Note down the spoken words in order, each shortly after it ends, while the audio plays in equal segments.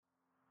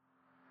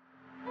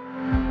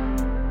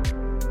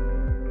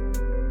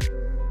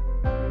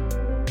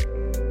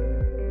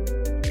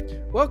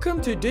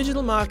Welcome to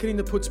Digital Marketing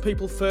that puts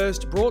people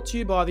first, brought to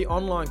you by The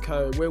Online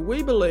Co, where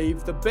we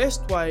believe the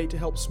best way to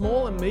help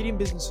small and medium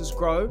businesses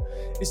grow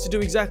is to do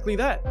exactly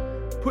that,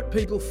 put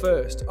people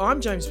first. I'm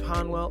James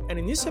Parnwell, and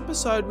in this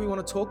episode we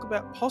want to talk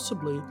about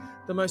possibly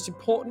the most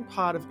important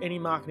part of any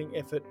marketing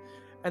effort,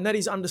 and that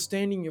is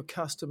understanding your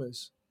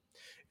customers.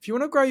 If you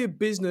want to grow your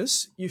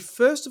business, you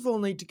first of all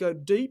need to go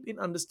deep in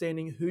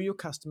understanding who your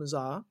customers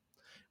are,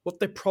 what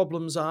their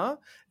problems are,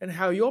 and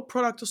how your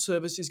product or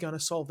service is going to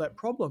solve that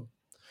problem.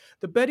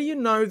 The better you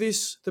know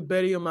this, the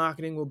better your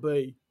marketing will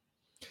be.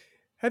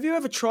 Have you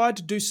ever tried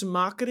to do some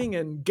marketing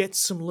and get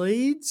some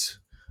leads?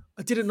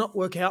 Did it not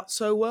work out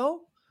so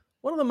well?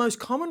 One of the most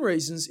common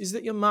reasons is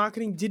that your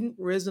marketing didn't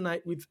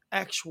resonate with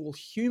actual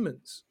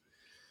humans.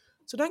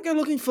 So don't go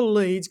looking for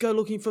leads, go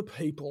looking for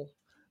people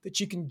that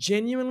you can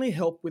genuinely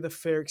help with a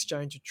fair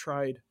exchange of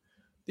trade.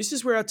 This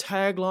is where our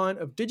tagline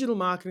of digital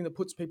marketing that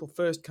puts people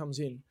first comes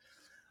in.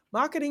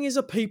 Marketing is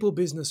a people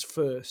business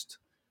first.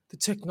 The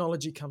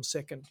technology comes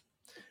second.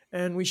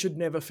 And we should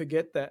never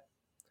forget that.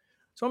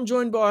 So I'm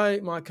joined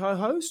by my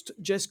co-host,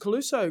 Jess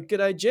Caluso.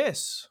 G'day,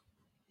 Jess.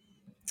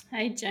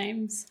 Hey,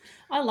 James.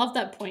 I love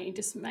that point you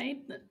just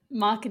made, that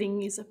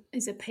marketing is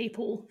a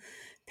people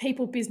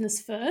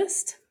business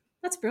first.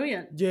 That's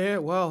brilliant. Yeah,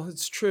 well,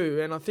 it's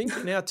true. And I think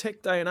in our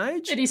tech day and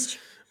age, It is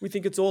true. We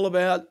think it's all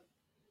about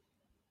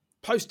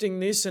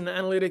posting this and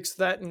analytics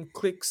that and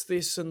clicks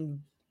this and,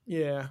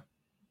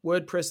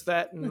 WordPress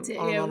that and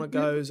on it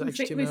goes,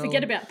 HTML. We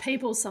forget about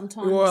people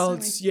sometimes. Well,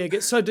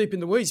 get so deep in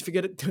the weeds,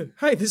 forget it.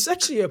 Hey, there's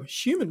actually a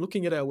human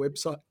looking at our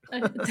website.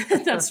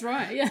 That's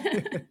right,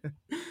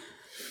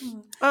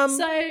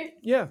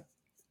 yeah.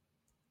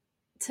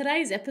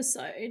 Today's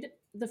episode,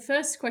 the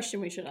first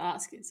question we should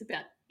ask is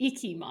about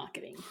icky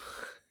marketing.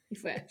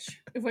 If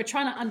we're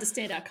trying to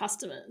understand our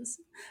customers,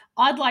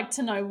 I'd like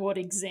to know what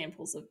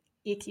examples of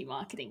icky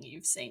marketing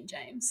you've seen,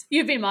 James.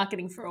 You've been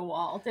marketing for a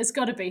while. There's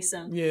got to be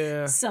some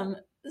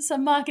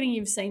marketing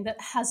you've seen that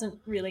hasn't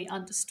really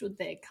understood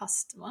their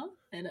customer,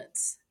 and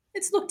it's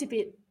looked a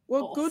bit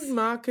off. Good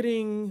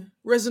marketing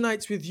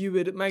resonates with you,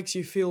 but it makes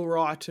you feel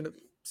right, and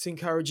it's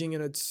encouraging,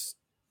 and it's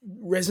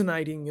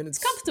resonating, and it's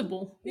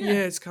comfortable. Yeah,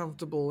 it's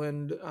comfortable,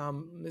 and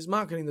there's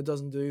marketing that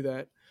doesn't do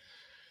that.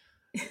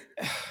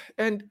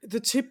 And the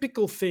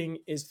typical thing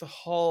is the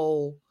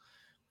whole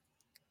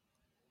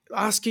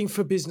asking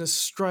for business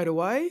straight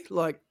away,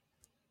 like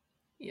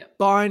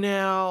buy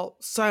now,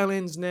 sale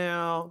ends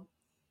now,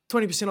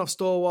 20% off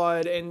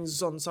store-wide,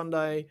 ends on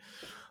Sunday.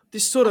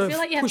 This sort of I feel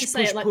like you have to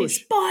say it like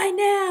this, buy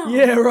now.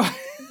 Yeah, right.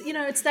 You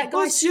know, it's that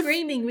guy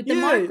screaming with the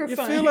microphone. You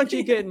feel like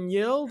you're getting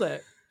yelled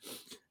at.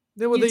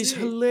 There were these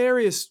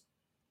hilarious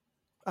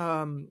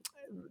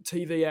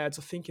TV ads,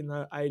 I think in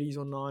the 80s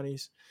or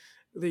 90s.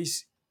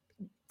 These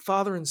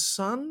father and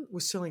son were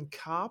selling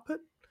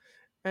carpet,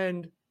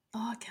 and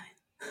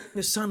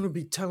the son would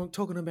be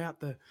talking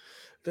about the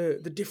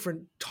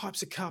different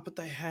types of carpet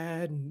they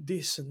had and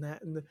this and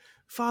that, and the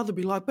father would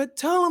be like, but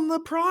tell him the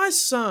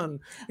price, son.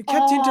 He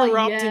kept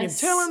interrupting him.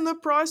 Tell him the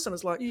price, and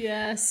it's like,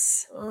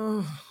 yes.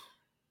 Oh.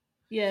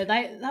 Yeah,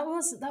 that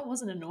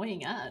was an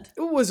annoying ad.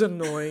 It was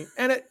annoying,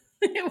 and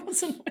it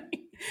was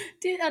annoying.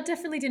 I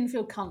definitely didn't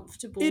feel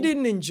comfortable. You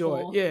didn't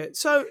enjoy it, yeah.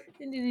 So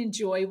didn't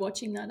enjoy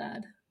watching that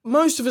ad.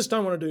 Most of us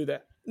don't want to do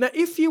that. Now,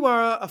 if you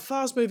are a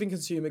fast-moving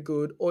consumer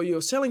good, or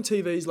you're selling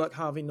TVs like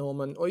Harvey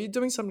Norman, or you're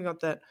doing something like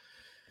that,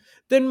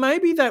 then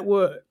maybe that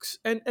works,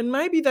 and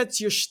maybe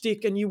that's your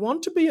shtick, and you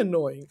want to be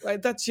annoying.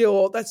 Like if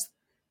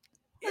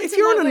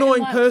you're an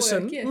annoying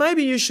person,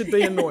 maybe you should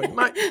be annoying.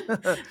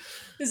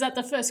 Is that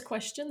the first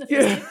question? The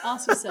first thing,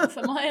 ask yourself,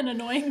 am I an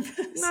annoying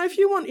person? No, if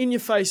you want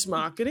in-your-face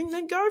marketing,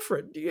 then go for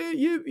it.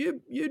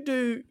 You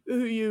do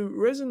who you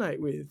resonate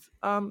with.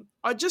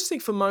 I just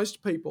think for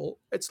most people,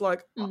 it's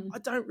like, I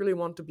don't really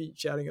want to be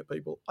shouting at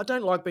people. I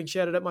don't like being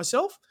shouted at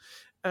myself,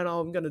 and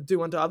I'm going to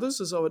do unto others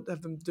as I would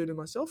have them do to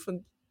myself,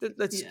 and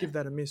let's give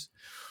that a miss.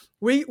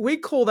 We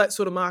call that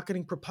sort of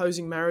marketing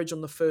proposing marriage on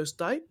the first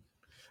date.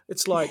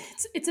 It's like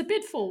it's a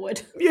bit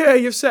forward. Yeah,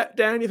 you've sat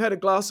down, you've had a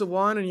glass of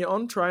wine, and you're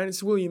on train. And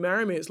it's, will you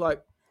marry me? It's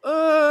like,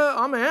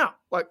 I'm out.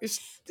 Like this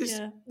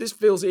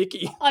feels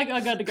icky. I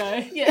got to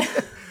go. Yeah.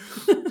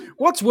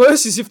 What's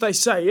worse is if they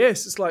say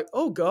yes. It's like,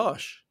 oh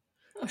gosh.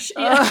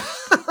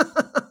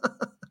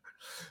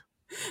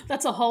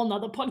 That's a whole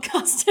nother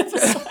podcast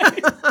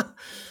episode.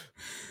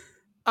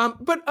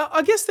 But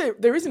I guess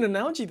there is an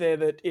analogy there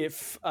that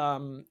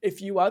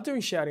if you are doing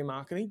shouting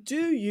marketing,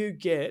 do you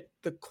get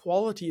the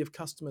quality of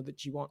customer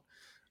that you want?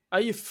 Are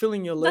you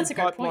filling your lead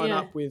pipeline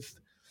up with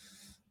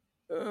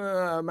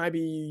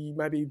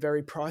maybe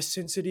very price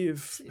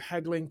sensitive,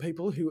 haggling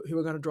people who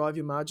are going to drive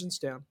your margins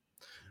down?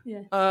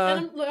 Yeah,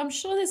 and I'm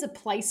sure there's a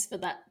place for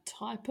that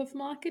type of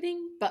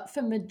marketing, but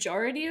for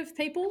majority of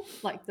people,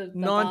 like the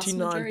 99% vast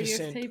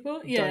majority of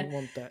people, don't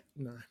want that.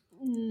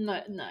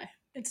 No,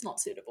 it's not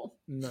suitable.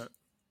 No.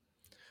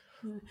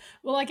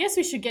 Well, I guess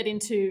we should get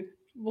into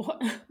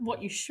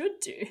what you should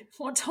do,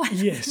 what type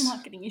of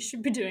marketing you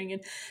should be doing,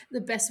 and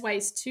the best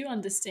ways to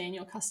understand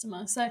your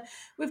customer. So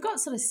we've got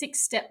sort of 6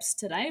 steps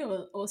today,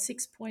 or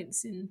 6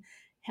 points in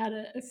how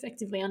to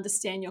effectively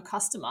understand your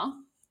customer.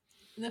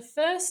 The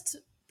first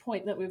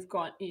point that we've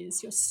got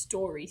is your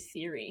story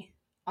theory.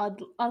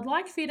 I'd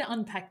like for you to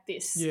unpack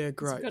this. Yeah, We've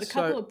great. got a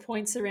couple of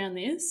points around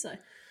this.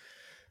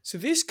 So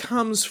this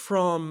comes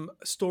from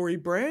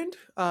StoryBrand.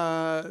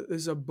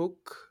 There's a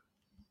book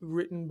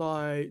written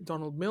by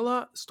Donald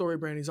Miller.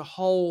 StoryBrand is a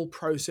whole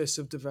process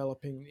of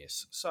developing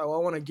this. So I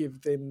want to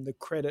give them the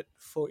credit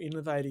for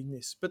innovating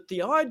this. But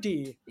the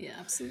idea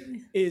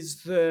absolutely,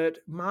 is that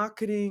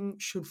marketing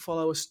should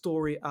follow a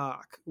story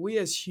arc. We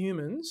as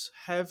humans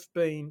have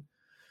been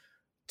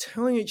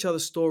telling each other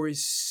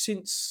stories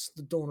since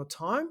the dawn of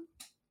time.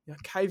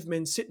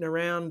 Cavemen sitting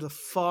around the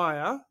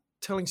fire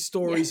telling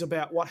stories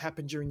about what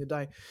happened during the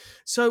day.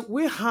 So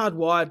we're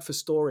hardwired for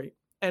story.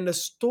 And a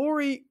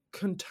story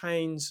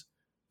contains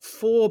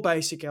 4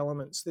 basic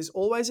elements. There's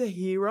always a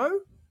hero.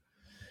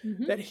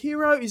 Mm-hmm. That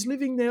hero is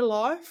living their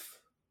life,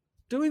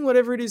 doing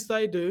whatever it is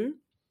they do.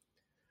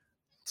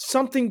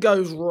 Something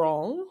goes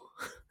wrong.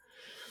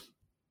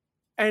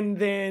 And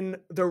then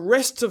the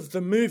rest of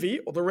the movie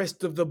or the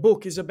rest of the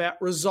book is about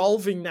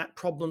resolving that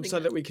problem so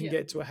that we can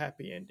get to a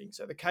happy ending.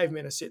 So the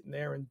cavemen are sitting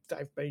there and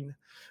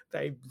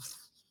they've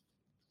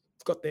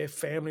got their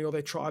family or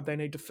their tribe they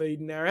need to feed,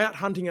 and they're out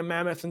hunting a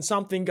mammoth and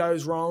something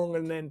goes wrong,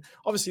 and then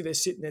obviously they're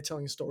sitting there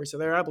telling a story, so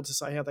they're able to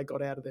say how they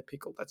got out of their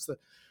pickle. That's the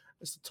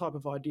type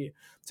of idea.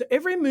 So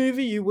every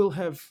movie you will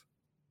have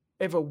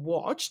ever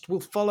watched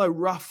will follow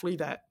roughly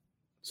that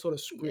sort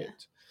of script.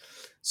 Yeah.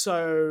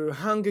 So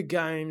Hunger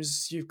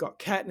Games, you've got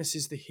Katniss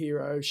is the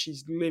hero.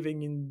 She's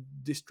living in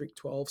District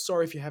 12.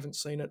 Sorry if you haven't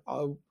seen it.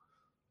 I'll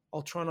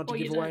try not to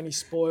give away any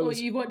spoilers.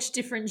 Or you watch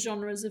different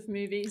genres of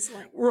movies,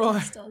 like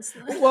right. Does,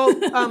 well,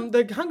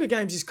 the Hunger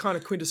Games is kind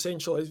of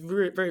quintessential. It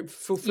very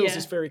fulfills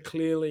this very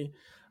clearly.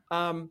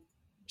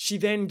 She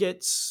then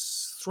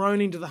gets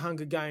thrown into the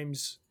Hunger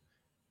Games,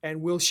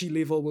 and will she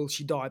live or will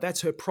she die? That's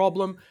her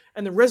problem.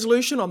 And the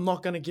resolution, I'm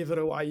not going to give it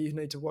away. You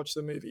need to watch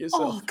the movie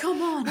yourself. Oh,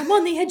 come on. I'm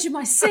on the edge of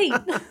my seat.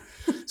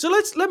 So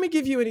let me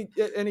give you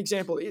an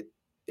example.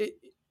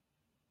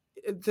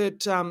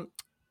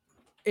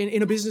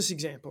 In a business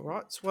example,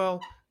 right? So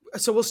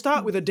we'll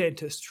start with a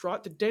dentist,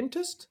 right? The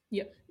dentist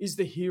is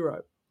the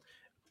hero.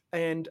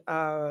 And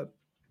the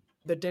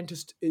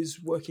dentist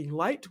is working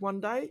late one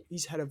day.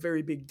 He's had a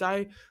very big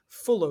day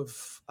full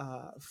of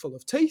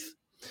teeth.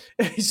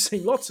 He's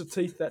seen lots of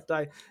teeth that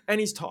day,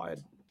 and he's tired.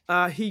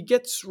 He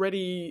gets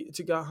ready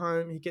to go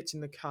home. He gets in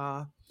the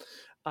car.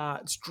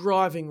 It's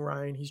driving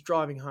rain. He's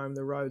driving home.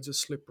 The roads are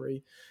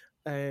slippery,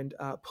 and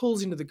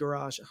pulls into the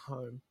garage at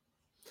home.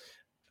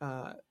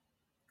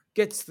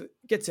 Gets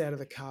out of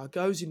the car,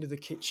 goes into the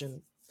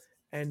kitchen,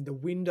 and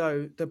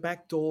the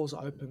back door's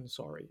open.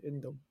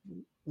 And the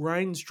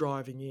rain's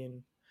driving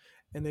in,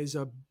 and there's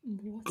a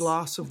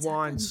glass of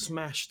wine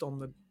smashed on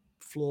the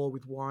floor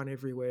with wine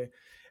everywhere.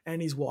 And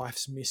his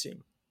wife's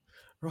missing,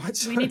 right?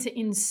 So we need to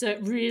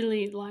insert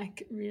really,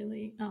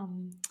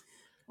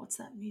 what's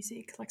that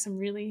music? Like some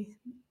really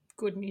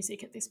good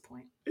music at this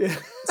point. Yeah.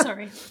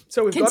 Sorry.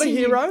 So we've got a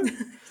hero.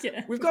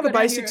 We've got the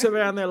basics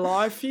around their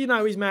life.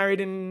 He's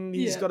married and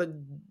he's got a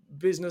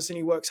business and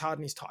he works hard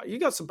and he's tired. You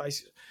got some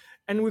basics.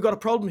 And we've got a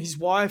problem. His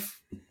wife,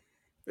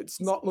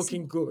 it's not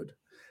looking good.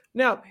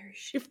 Now,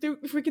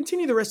 if we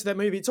continue the rest of that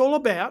movie, it's all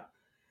about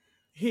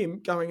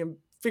him going and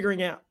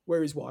figuring out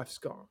where his wife's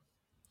gone.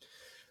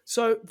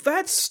 So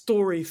that's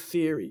story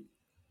theory.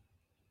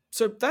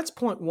 So that's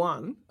point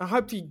 1. I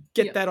hope you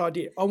get that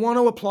idea. I want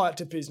to apply it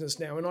to business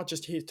now. We're not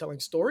just here telling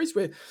stories.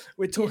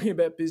 We're talking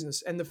about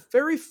business. And the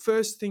very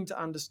first thing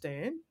to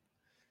understand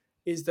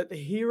is that the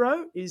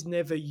hero is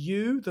never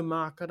you, the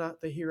marketer.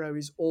 The hero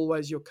is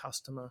always your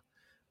customer.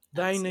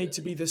 They need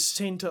to be the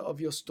center of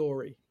your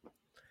story.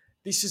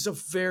 This is a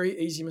very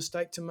easy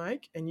mistake to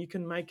make, and you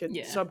can make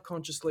it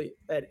subconsciously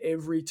at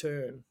every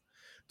turn,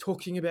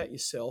 talking about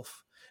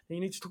yourself. You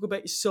need to talk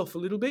about yourself a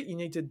little bit. You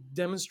need to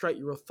demonstrate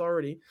your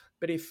authority.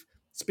 But if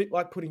it's a bit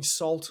like putting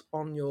salt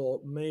on your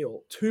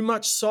meal, too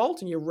much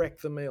salt and you wreck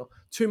the meal.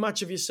 Too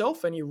much of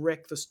yourself and you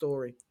wreck the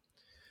story.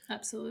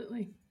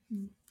 Absolutely.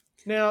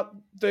 Now,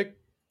 the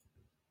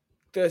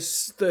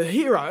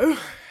hero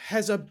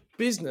has a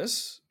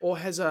business or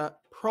has a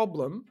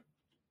problem,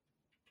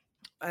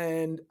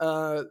 and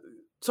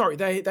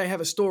they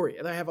have a story.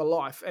 They have a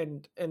life,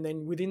 and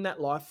then within that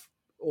life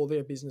or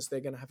their business, they're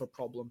going to have a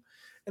problem.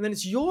 And then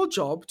it's your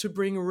job to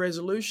bring a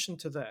resolution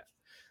to that.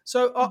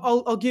 So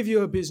I'll give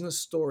you a business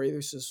story.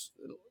 This is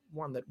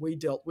one that we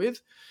dealt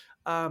with.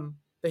 The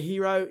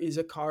hero is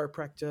a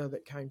chiropractor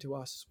that came to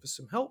us for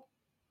some help.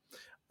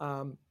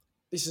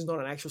 This is not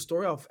an actual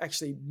story. I've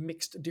actually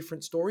mixed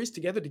different stories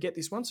together to get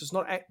this one. So it's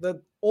not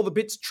all the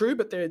bits true,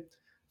 but they're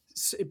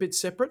a bit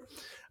separate.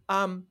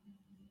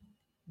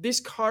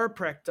 This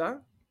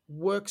chiropractor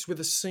works with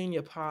a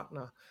senior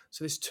partner.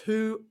 So there's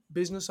 2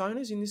 business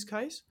owners in this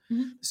case.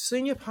 Mm-hmm. The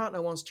senior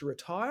partner wants to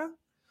retire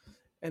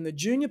and the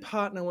junior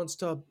partner wants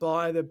to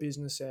buy the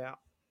business out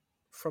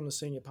from the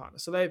senior partner.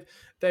 So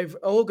they've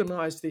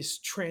organized this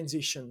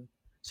transition.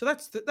 So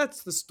that's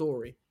the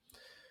story.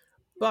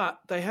 But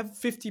they have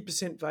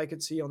 50%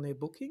 vacancy on their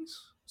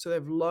bookings. So they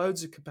have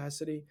loads of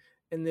capacity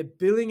and their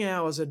billing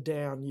hours are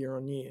down year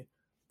on year.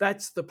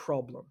 That's the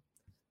problem.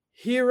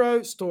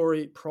 Hero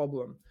story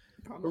problem.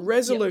 A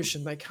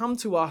resolution. They come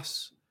to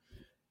us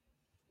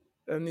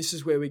and this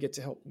is where we get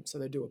to help them. So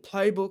they do a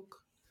playbook.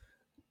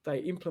 They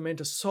implement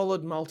a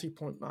solid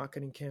multi-point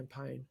marketing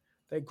campaign.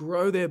 They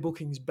grow their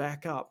bookings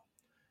back up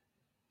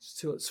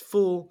till it's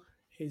full.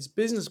 His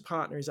business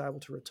partner is able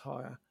to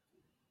retire.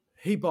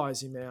 He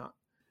buys him out.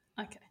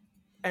 Okay.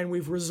 And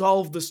we've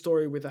resolved the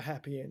story with a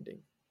happy ending.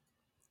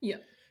 Yeah.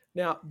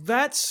 Now,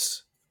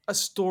 that's a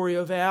story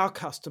of our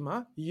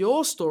customer.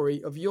 Your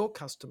story of your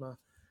customer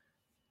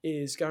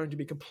is going to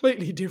be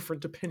completely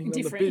different depending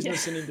on the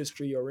business and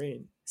industry you're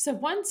in. So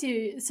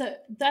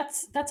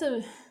that's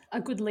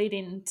a good lead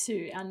in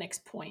to our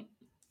next point,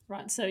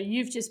 right? So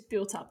you've just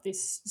built up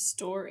this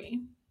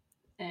story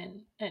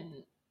and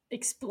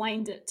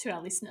explained it to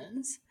our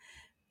listeners,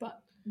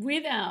 but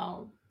with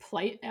our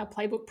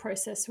playbook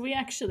process, we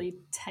actually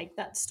take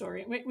that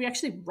story. We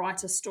actually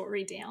write a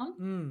story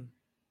down.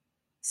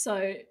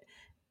 So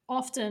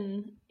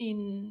often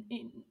in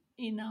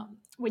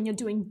when you're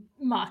doing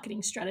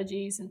marketing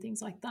strategies and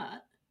things like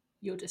that,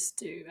 you'll just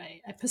do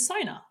a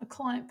persona, a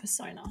client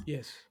persona.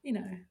 Yes.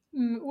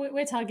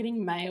 We're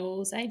targeting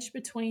males aged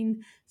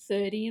between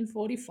 30 and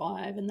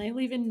 45, and they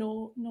live in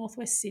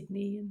northwest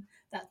Sydney, and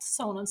that's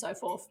so on and so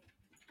forth.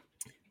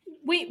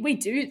 We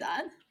do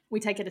that. We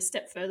take it a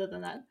step further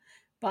than that.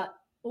 But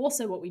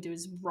also what we do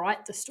is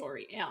write the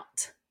story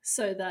out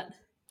so that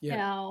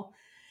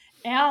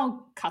our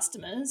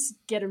customers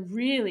get a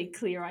really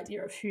clear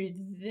idea of who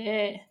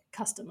their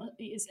customer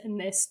is and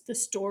the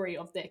story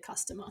of their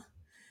customer.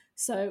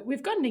 So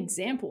we've got an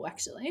example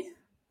actually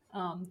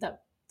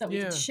that we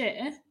can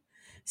share.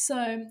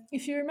 So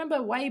if you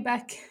remember way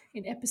back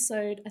in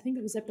episode, I think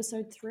it was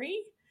episode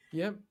 3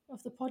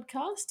 of the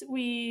podcast,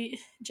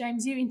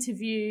 James, you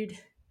interviewed,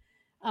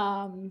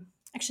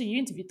 actually you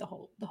interviewed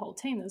the whole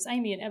team. There was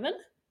Amy and Evan.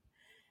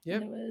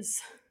 Yep. And it was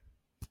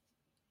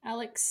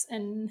Alex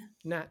and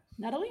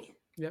Natalie.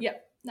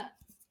 Yep. Nat.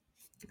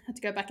 Had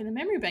to go back in the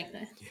memory bank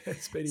there. Yeah,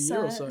 it's been a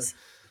year or so.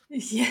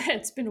 Yeah,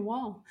 it's been a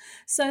while.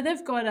 So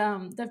they've got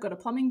a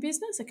plumbing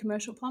business, a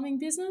commercial plumbing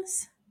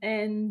business,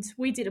 and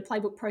we did a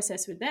playbook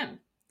process with them.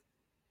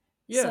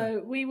 Yeah.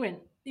 So we went,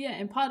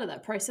 and part of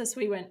that process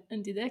we went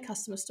and did their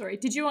customer story.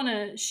 Did you want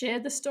to share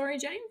the story,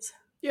 James?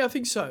 Yeah, I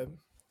think so.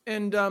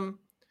 And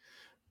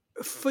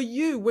for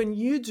you, when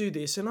you do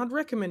this, and I'd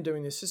recommend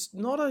doing this, it's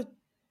not a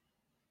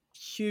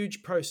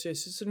huge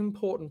process, it's an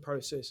important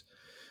process.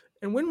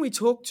 And when we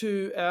talk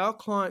to our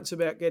clients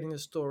about getting a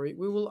story,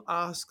 we will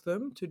ask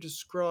them to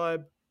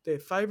describe their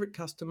favorite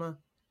customer,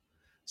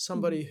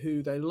 somebody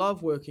who they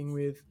love working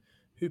with,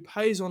 who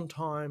pays on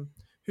time,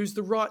 who's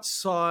the right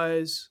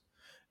size,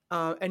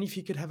 and if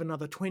you could have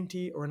another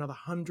 20 or another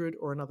 100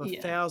 or another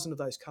 1,000 of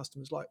those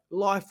customers, like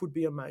life would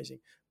be amazing.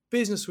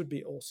 Business would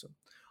be awesome.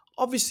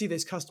 Obviously,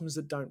 there's customers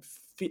that don't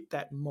fit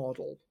that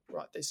model,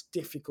 right? There's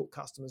difficult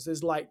customers.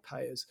 There's late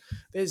payers.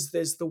 There's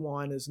the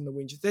whiners and the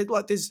whingers.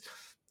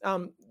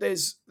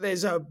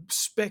 There's a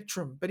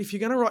spectrum. But if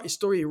you're going to write your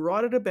story, you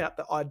write it about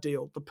the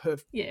ideal, the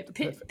perfect. Yeah,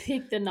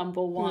 pick the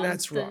number one.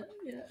 That's right.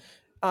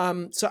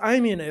 So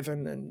Amy and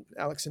Evan and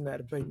Alex and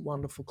Nat have been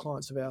wonderful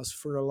clients of ours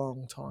for a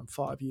long time,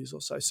 5 years or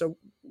so. So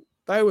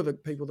they were the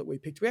people that we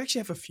picked. We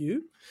actually have a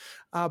few,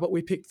 but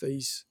we picked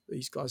these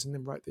guys and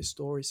then wrote their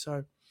story.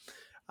 So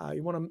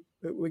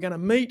we're going to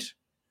meet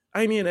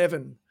Amy and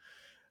Evan.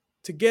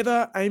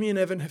 Together, Amy and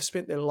Evan have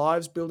spent their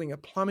lives building a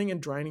plumbing and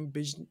draining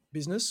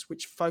business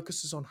which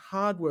focuses on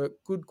hard work,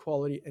 good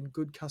quality, and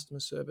good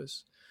customer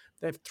service.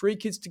 They have 3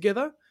 kids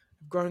together,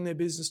 have grown their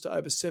business to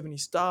over 70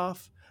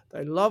 staff.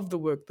 They love the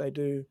work they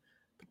do,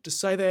 but to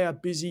say they are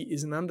busy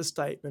is an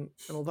understatement.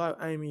 And although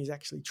Amy is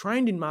actually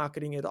trained in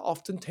marketing, it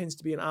often tends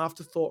to be an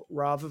afterthought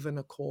rather than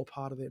a core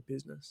part of their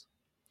business.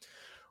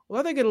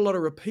 Although they get a lot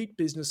of repeat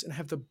business and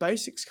have the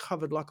basics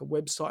covered like a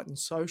website and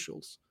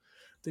socials,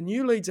 the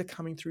new leads are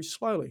coming through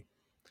slowly.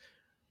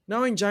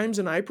 Knowing James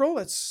and April,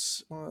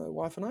 that's my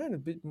wife and I,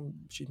 and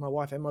she's my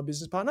wife and my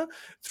business partner,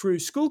 through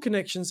school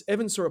connections,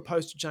 Evan saw a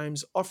post of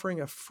James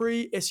offering a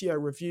free SEO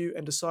review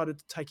and decided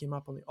to take him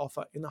up on the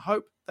offer in the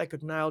hope they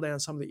could nail down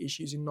some of the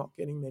issues in not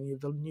getting many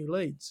of the new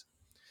leads.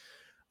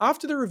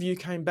 After the review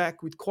came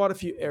back with quite a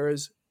few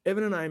errors,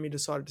 Evan and Amy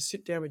decided to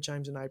sit down with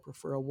James and April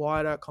for a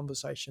wider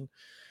conversation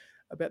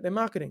about their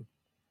marketing.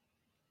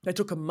 They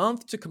took a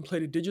month to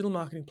complete a digital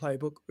marketing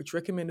playbook, which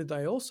recommended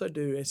they also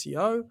do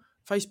SEO,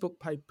 Facebook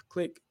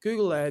pay-per-click,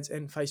 Google Ads,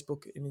 and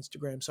Facebook and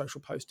Instagram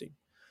social posting.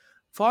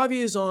 5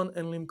 years on,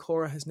 and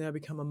Limcora has now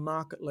become a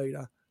market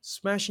leader,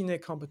 smashing their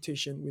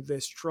competition with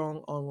their strong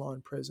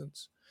online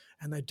presence.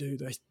 And they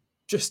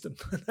just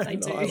they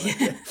do.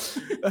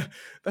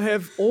 They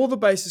have all the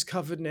bases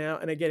covered now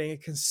and are getting a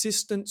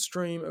consistent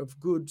stream of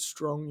good,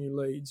 strong new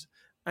leads.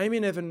 Amy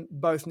and Evan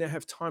both now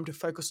have time to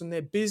focus on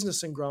their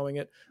business and growing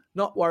it,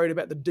 not worried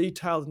about the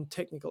detailed and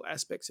technical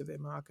aspects of their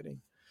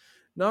marketing.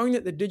 Knowing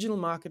that the digital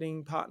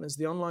marketing partners,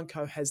 the Online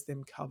Co, has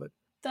them covered.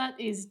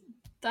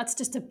 That's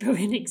just a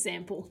brilliant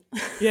example.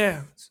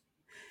 Yeah.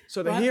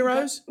 So the right?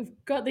 heroes,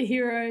 We've got the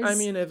heroes.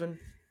 Amy and Evan,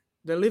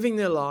 they're living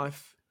their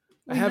life.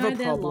 They have a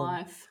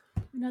problem,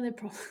 We know their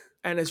problem.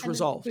 and it's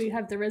resolved. We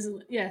have the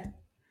resolution. Yeah.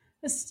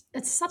 It's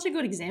such a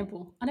good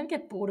example. I never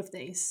get bored of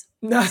these.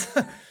 No.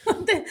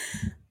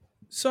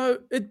 So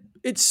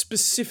it's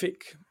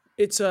specific.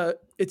 It's a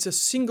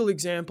single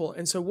example.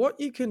 And so what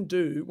you can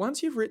do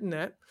once you've written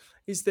that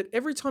is that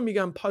every time you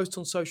go and post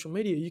on social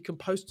media, you can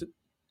post it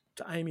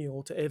to Amy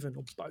or to Evan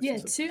or both. Yeah,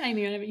 of them. to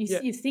Amy and Evan.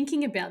 You're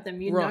thinking about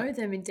them. You Right. know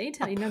them in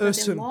detail. A You know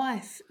person. about their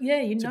life.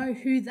 Yeah, you know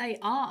who they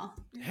are.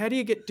 How do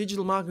you get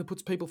digital marketing that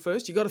puts people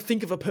first? You got to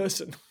think of a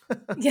person.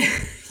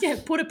 Yeah.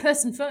 Put a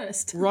person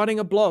first. Writing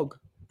a blog,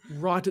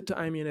 write it to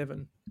Amy and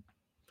Evan.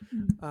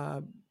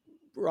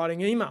 Writing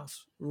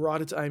emails,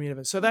 write it to Amy and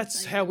Evan. So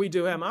that's how we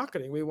do our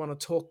marketing. We want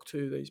to talk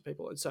to these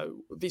people. And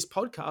so this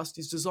podcast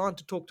is designed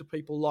to talk to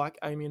people like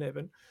Amy and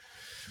Evan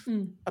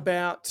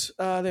about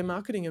their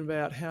marketing and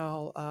about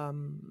how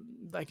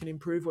they can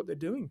improve what they're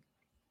doing.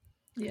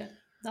 Yeah.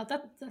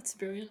 That's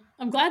brilliant.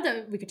 I'm glad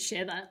that we could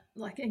share that,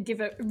 and give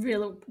a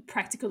real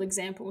practical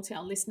example to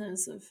our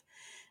listeners of,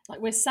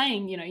 we're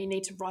saying, you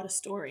need to write a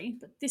story,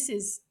 but this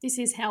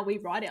is how we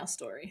write our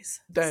stories.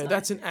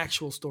 That's an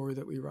actual story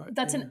that we wrote.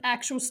 That's an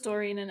actual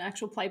story in an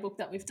actual playbook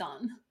that we've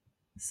done.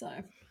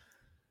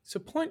 So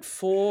point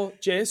 4,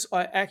 Jess,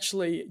 I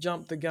actually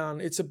jumped the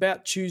gun. It's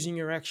about choosing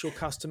your actual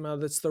customer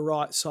that's the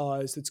right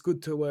size, that's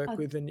good to work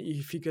with, and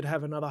if you could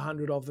have another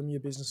 100 of them, your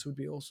business would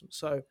be awesome.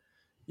 So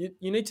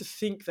you need to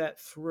think that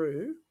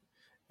through.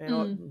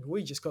 And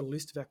we just got a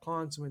list of our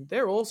clients and went,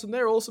 they're awesome,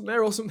 they're awesome,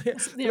 they're awesome.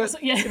 Yeah.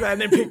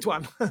 And then picked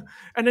one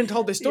and then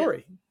told their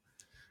story.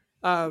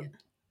 Then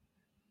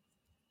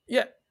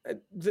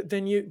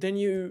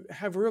you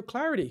have real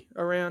clarity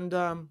around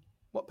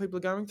what people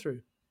are going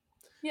through.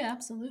 Yeah,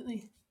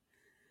 absolutely.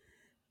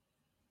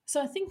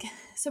 So I think,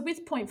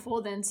 with point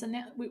 4 then, so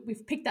now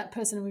we've picked that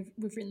person and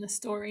we've written the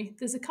story.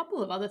 There's a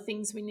couple of other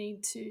things we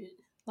need to,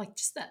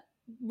 just that,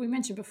 we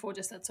mentioned before,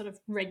 just that sort of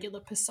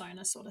regular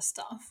persona sort of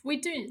stuff.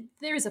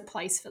 There is a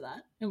place for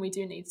that, and we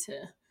do need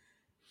to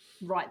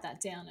write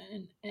that down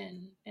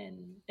and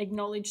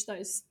acknowledge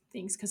those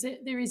things, because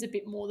there is a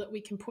bit more that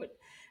we can put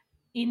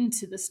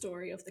into the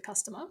story of the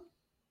customer.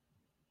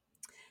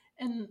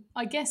 And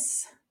I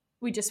guess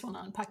we just want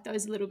to unpack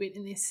those a little bit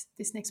in this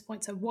next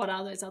point. So what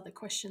are those other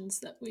questions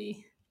that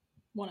we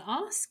want to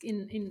ask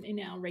in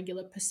our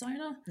regular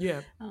persona?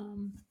 Yeah.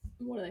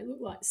 What do they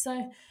look like?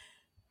 So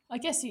I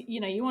guess,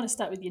 you want to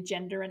start with your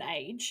gender and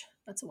age.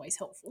 That's always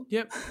helpful.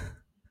 Yep.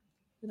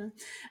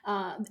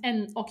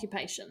 And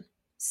occupation.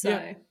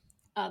 So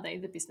are they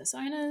the business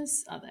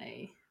owners? Are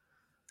they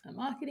a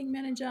marketing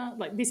manager?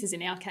 This is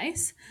in our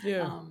case.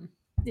 Yeah.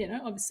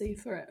 Obviously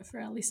for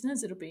our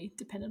listeners, it'll be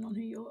dependent on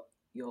who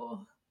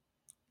your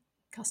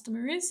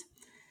customer is.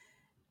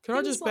 Can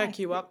I just back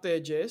you up there,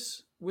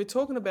 Jess? We're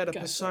talking about a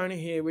persona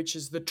here, which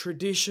is the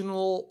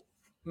traditional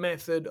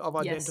method of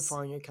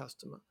identifying a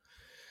customer.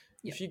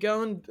 If you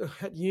go and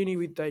at uni,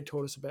 they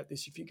taught us about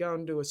this. If you go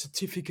and do a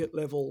certificate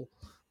level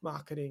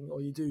marketing,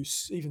 or you do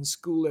even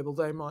school level,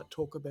 they might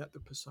talk about the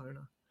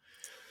persona.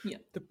 Yeah.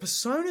 The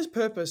persona's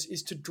purpose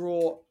is to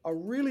draw a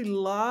really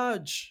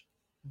large,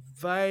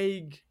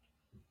 vague,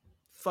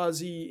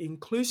 fuzzy,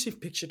 inclusive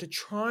picture to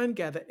try and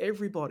gather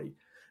everybody.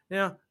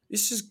 Now,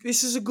 this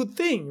is a good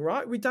thing,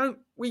 right?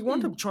 We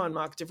want to try and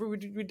market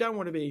different. We don't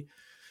want to be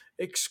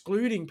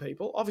excluding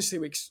people. Obviously,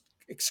 we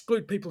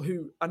exclude people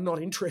who are not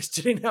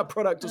interested in our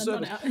product or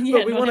service.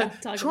 But we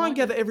want to try and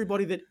gather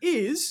everybody that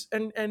is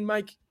and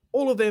make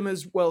all of them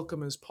as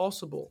welcome as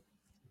possible.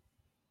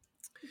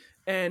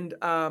 And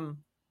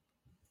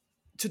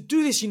to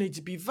do this, you need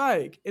to be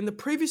vague. In the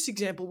previous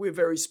example, we're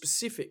very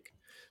specific.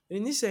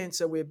 In this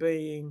answer, we're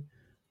being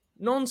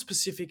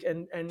non-specific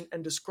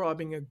and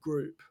describing a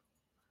group.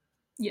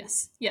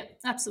 Yes. Yeah,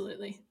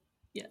 absolutely.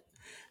 Yeah.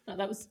 No,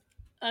 that was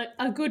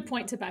a good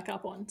point to back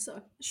up on. So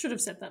I should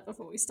have said that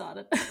before we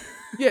started.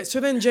 Yeah,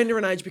 so then gender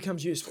and age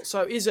becomes useful.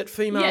 So is it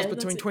females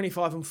between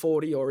 25 and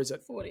 40, or is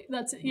it 40?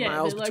 That's it. Yeah,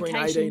 males between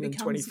 18 and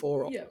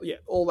 24?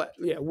 All that.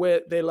 Yeah,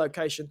 where their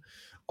location,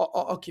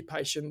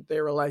 occupation,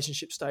 their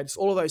relationship status,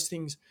 all of those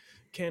things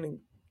can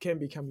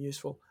become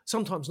useful.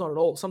 Sometimes not at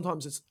all.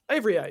 Sometimes it's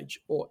every age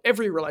or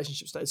every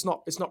relationship status.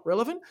 It's not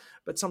relevant,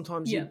 but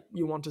sometimes you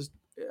want to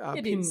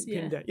pin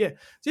down. Yeah.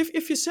 So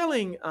if you're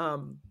selling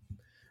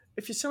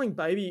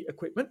baby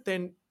equipment,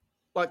 then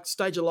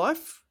stage of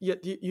life,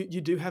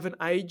 you do have an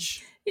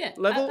age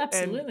level.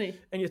 Absolutely.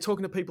 And you're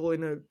talking to people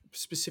in a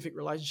specific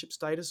relationship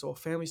status or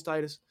family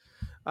status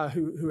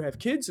who have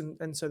kids.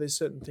 And so there's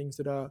certain things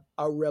that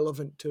are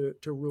relevant to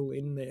rule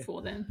in there.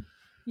 For them.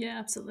 Yeah,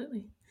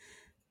 absolutely.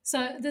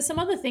 So there's some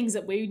other things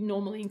that we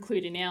normally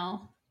include in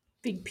our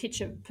big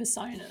picture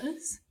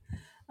personas.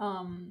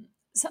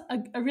 So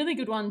a really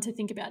good one to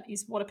think about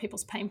is, what are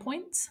people's pain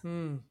points?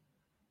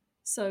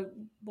 So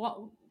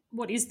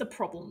what is the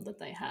problem that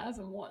they have,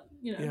 and what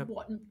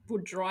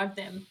would drive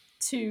them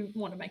to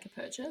want to make a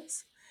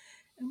purchase,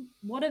 and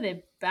what are their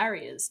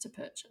barriers to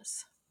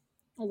purchase,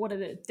 or what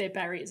are their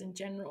barriers in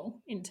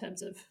general in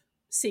terms of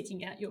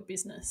seeking out your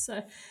business.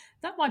 So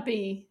that might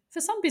be, for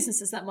some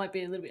businesses, that might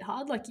be a little bit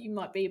hard. Like you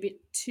might be a bit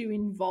too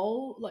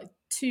involved, like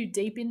too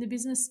deep in the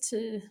business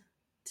to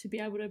be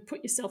able to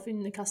put yourself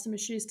in the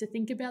customer's shoes to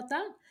think about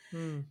that.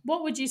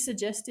 What would you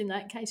suggest in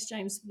that case,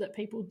 James, that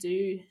people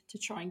do to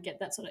try and get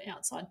that sort of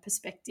outside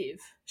perspective?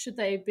 Should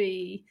they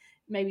be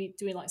maybe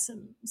doing like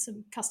some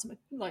customer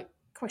like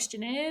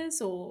questionnaires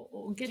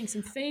or getting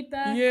some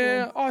feedback?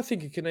 Yeah, Or I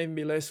think it can even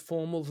be less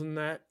formal than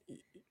that.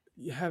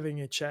 You're having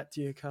a chat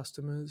to your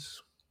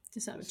customers,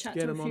 just have a just chat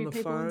get to a them on few the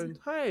people? phone.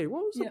 Hey,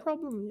 what was the Yep.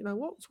 problem?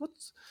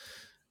 What's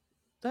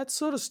that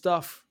sort of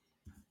stuff.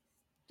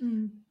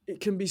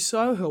 It can be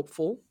so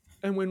helpful,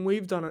 and when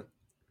we've done it,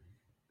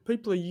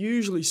 people are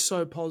usually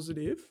so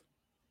positive,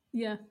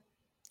 Yeah.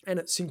 and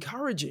it's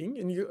encouraging,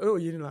 and you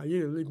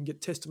even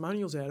get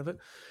testimonials out of it.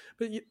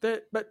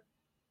 But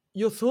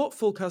your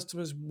thoughtful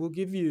customers will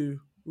give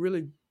you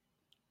really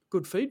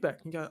good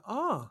feedback and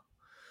go,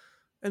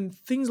 and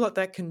things like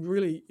that can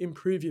really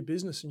improve your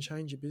business and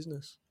change your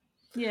business.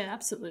 Yeah,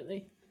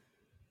 absolutely.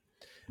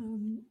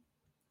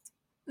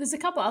 There's a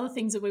couple other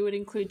things that we would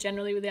include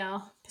generally with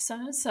our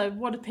personas. So,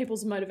 what are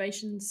people's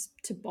motivations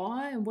to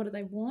buy, and what do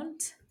they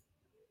want,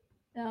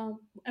 and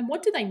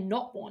what do they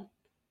not want?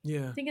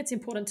 Yeah, I think it's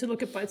important to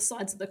look at both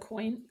sides of the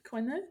coin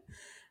there.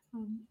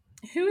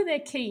 Who are their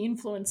key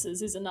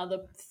influences is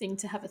another thing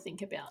to have a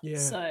think about. Yeah.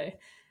 So,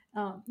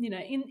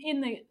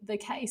 in the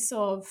case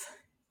of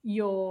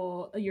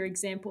your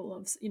example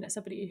of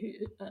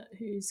somebody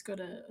who's got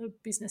a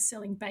business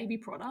selling baby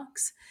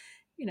products,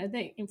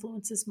 their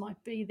influences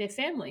might be their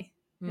family,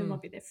 it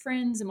might be their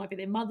friends, it might be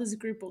their mother's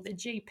group or their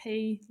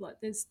GP. Like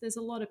there's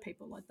a lot of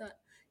people like that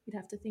you'd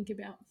have to think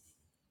about.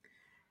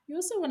 You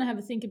also want to have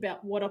a think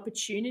about what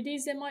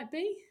opportunities there might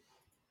be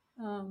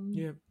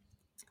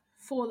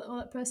for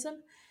that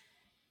person.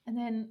 And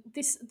then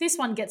this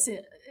one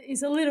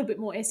is a little bit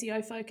more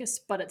SEO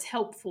focused, but it's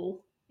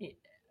helpful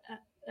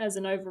as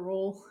an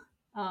overall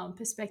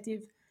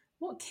perspective.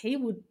 What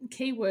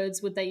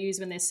keywords would they use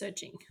when they're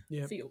searching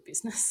for your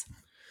business?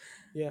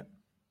 Yeah.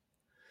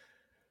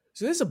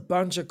 So there's a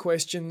bunch of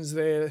questions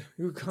there.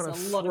 You kind of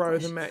throw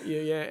them at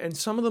you, yeah. And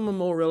some of them are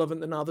more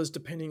relevant than others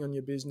depending on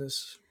your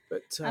business.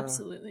 But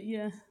absolutely,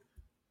 yeah.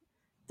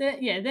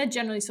 They're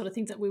generally sort of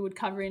things that we would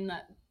cover in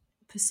that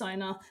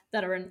persona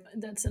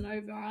that's an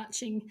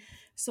overarching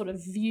sort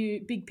of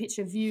view, big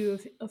picture view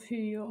of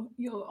who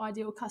your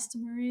ideal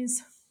customer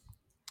is.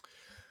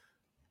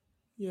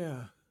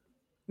 Yeah.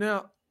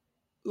 Now,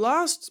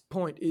 last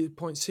point is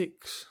point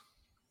 6.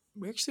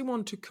 We actually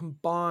want to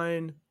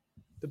combine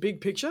the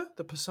big picture,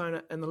 the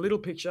persona, and the little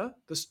picture,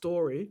 the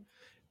story,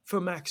 for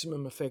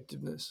maximum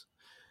effectiveness.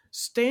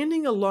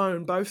 Standing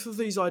alone, both of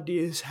these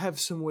ideas have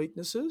some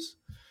weaknesses.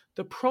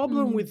 The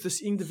problem with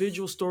this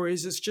individual story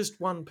is it's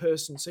just one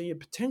person, so you're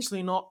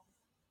potentially not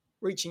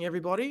reaching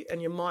everybody,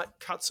 and you might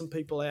cut some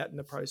people out in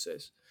the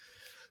process.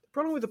 The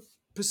problem with the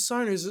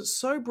persona is it's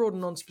so broad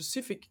and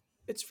non-specific,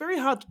 it's very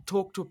hard to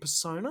talk to a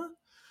persona.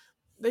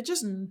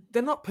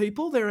 They're not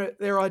people,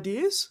 they're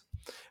ideas.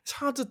 It's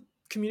hard to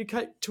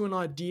communicate to an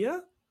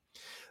idea.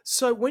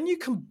 So when you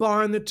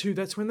combine the two,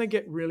 that's when they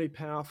get really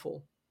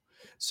powerful.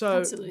 So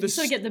absolutely, you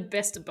sort of get the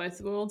best of both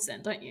worlds,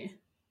 then, don't you?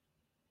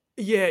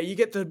 Yeah, you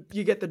get the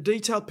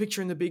detailed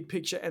picture and the big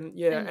picture, and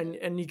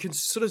you can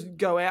sort of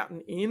go out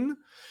and in,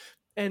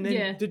 and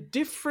then the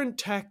different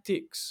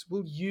tactics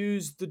will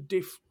use them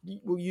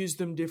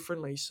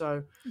differently.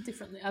 So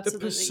absolutely, the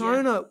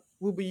persona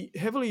will be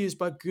heavily used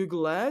by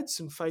Google Ads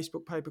and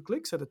Facebook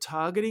pay-per-click. So the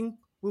targeting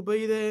will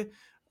be there,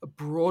 a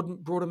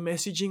broader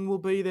messaging will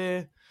be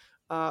there,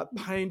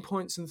 pain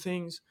points and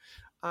things.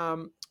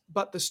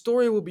 But the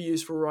story will be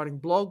used for writing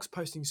blogs,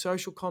 posting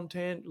social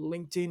content,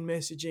 LinkedIn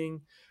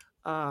messaging.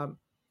 And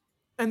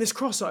there's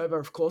crossover,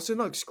 of course, and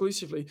not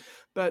exclusively,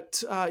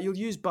 but you'll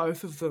use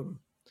both of them.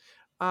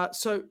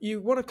 So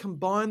you want to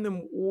combine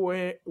them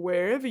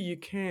wherever you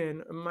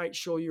can and make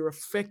sure you're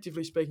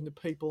effectively speaking to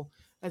people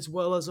as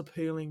well as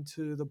appealing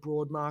to the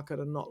broad market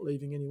and not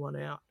leaving anyone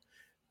out.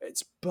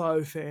 It's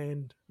both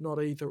and, not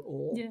either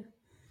or. Yeah,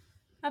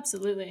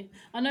 absolutely.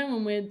 I know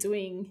when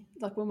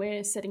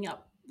we're setting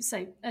up,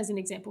 say, as an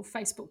example,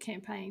 Facebook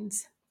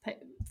campaigns,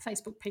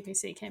 Facebook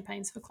PPC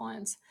campaigns for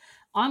clients,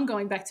 I'm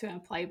going back to our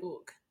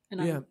playbook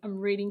and I'm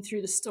reading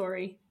through the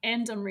story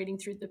and I'm reading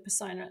through the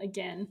persona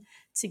again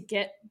to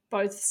get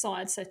both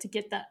sides. So to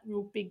get that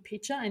real big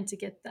picture and to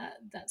get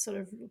that sort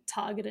of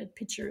targeted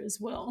picture as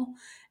well.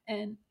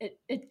 And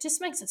it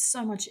just makes it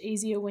so much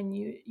easier when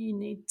you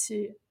need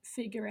to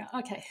figure out,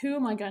 okay, who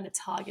am I going to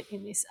target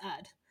in this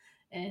ad?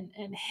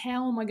 And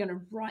how am I going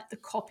to write the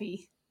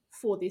copy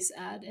for this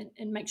ad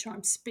and make sure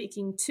I'm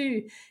speaking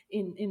to,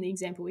 in the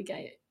example we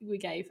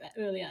gave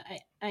earlier,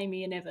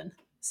 Amy and Evan.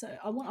 So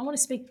I want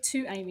to speak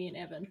to Amy and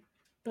Evan,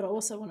 but I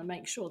also want to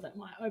make sure that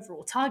my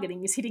overall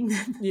targeting is hitting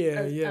them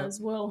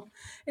as well.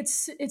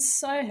 It's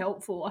so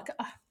helpful.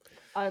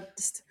 I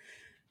just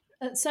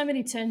so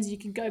many turns you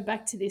can go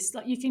back to this.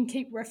 Like you can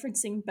keep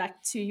referencing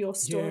back to your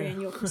story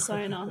and your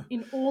persona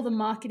in all the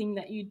marketing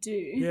that you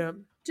do,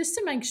 just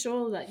to make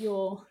sure that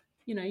you're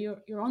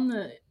on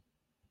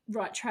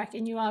right track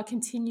and you are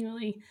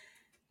continually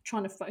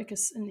trying to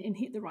focus and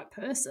hit the right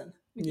person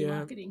with your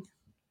marketing.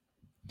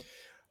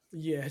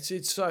 Yeah,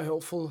 it's so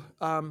helpful.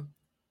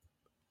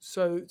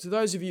 So to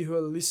those of you who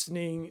are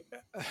listening,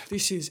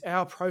 this is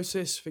our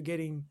process for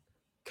getting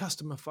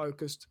customer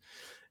focused.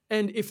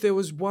 And if there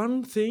was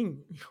one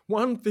thing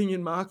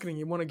in marketing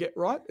you want to get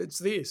right, it's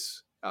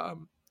this.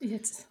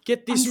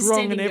 Get this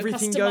wrong and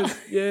everything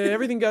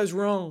goes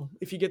wrong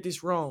if you get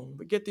this wrong.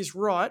 But get this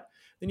right,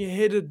 then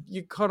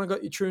you kind of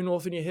got your true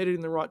north and you're headed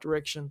in the right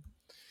direction.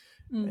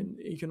 And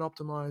you can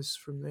optimize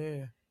from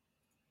there.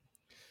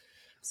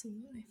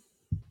 Absolutely.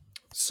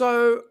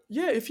 So,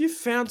 if you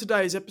found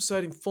today's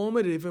episode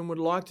informative and would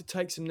like to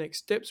take some next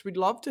steps, we'd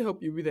love to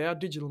help you with our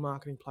digital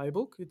marketing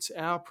playbook. It's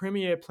our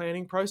premier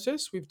planning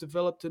process. We've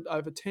developed it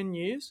over 10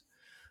 years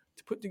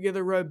to put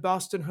together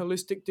robust and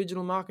holistic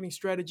digital marketing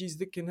strategies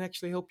that can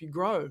actually help you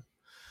grow.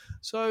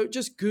 So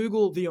just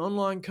Google The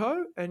Online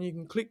Co and you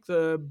can click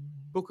the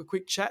book a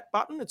quick chat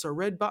button. It's a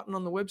red button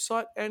on the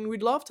website and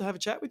we'd love to have a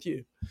chat with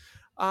you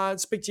and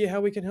speak to you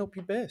how we can help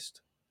you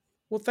best.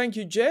 Well, thank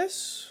you,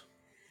 Jess.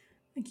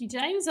 Thank you,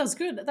 James. That was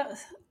good. That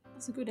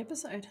was a good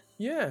episode.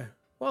 Yeah.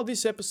 Well,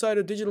 this episode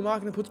of Digital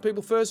Marketing Puts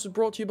People First was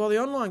brought to you by The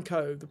Online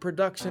Co. The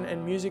production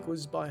and music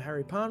was by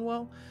Harry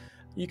Parnwell.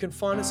 You can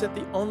find us at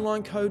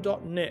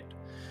theonlineco.net.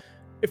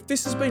 If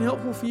this has been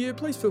helpful for you,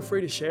 please feel free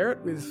to share it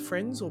with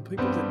friends or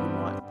people that you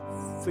might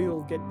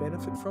feel get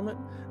benefit from it.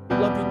 We'd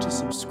love you to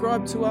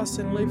subscribe to us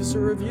and leave us a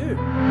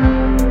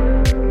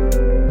review.